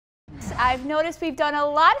I've noticed we've done a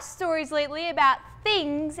lot of stories lately about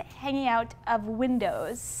things hanging out of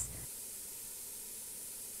windows.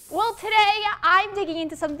 Well, today I'm digging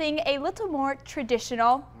into something a little more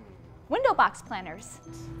traditional, window box planners.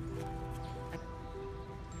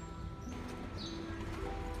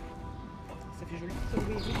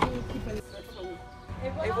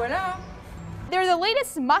 Et voilà. They're the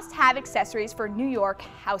latest must-have accessories for New York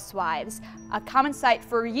housewives, a common sight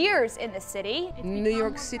for years in the city. New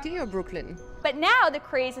York City or Brooklyn? But now the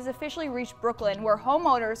craze has officially reached Brooklyn, where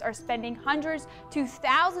homeowners are spending hundreds to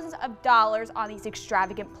thousands of dollars on these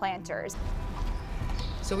extravagant planters.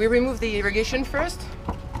 So we remove the irrigation first,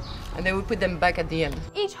 and then we put them back at the end.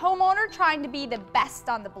 Each homeowner trying to be the best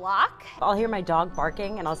on the block. I'll hear my dog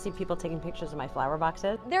barking and I'll see people taking pictures of my flower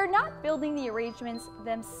boxes. They're not building the arrangements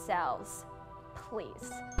themselves.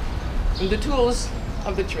 Please. And the tools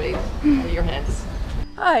of the trade are your hands.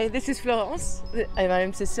 Hi, this is Florence, and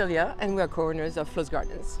I'm Cecilia, and we are co-owners of Flos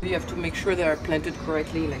Gardens. You have to make sure they are planted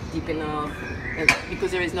correctly, like deep enough, and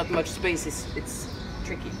because there is not much space, it's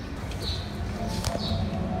tricky.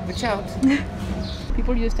 Watch out.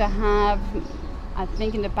 People used to have, I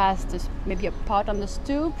think in the past, just maybe a pot on the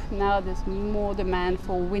stoop. Now there's more demand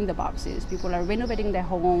for window boxes. People are renovating their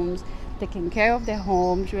homes, taking care of their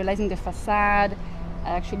homes, realizing the facade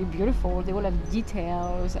are actually beautiful. They all have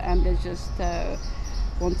details, and they just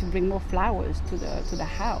want to bring more flowers to the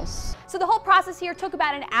house. So the whole process here took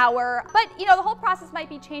about an hour, but the whole process might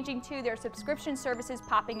be changing too. There are subscription services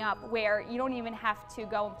popping up where you don't even have to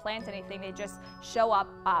go and plant anything. They just show up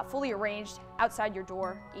fully arranged outside your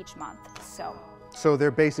door each month. So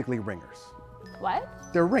they're basically ringers. What?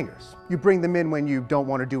 They're ringers. You bring them in when you don't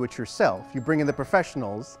want to do it yourself. You bring in the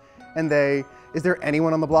professionals, and is there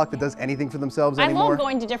anyone on the block that does anything for themselves anymore? I love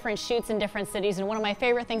going to different shoots in different cities, and one of my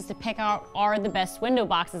favorite things to pick out are the best window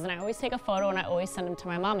boxes, and I always take a photo and I always send them to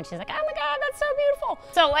my mom, and she's like, oh my God, that's so beautiful.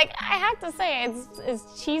 So like, I have to say, it's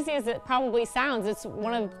as cheesy as it probably sounds, it's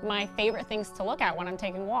one of my favorite things to look at when I'm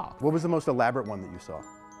taking walks. What was the most elaborate one that you saw?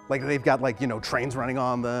 Like they've got trains running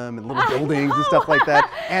on them and little buildings and stuff like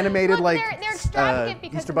that. Animated. Look, like they're extravagant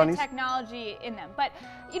because Easter of bunnies? the technology in them. But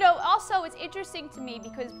also it's interesting to me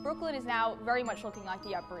because Brooklyn is now very much looking like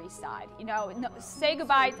the Upper East Side. Say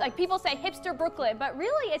goodbye, like people say hipster Brooklyn, but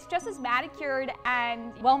really it's just as manicured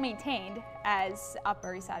and well maintained as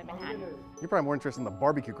Upper East Side of Manhattan. You're probably more interested in the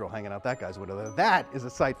barbecue grill hanging out that guy's window. That is a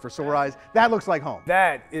sight for sore eyes. That looks like home.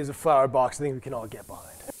 That is a flower box I think we can all get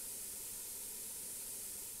behind.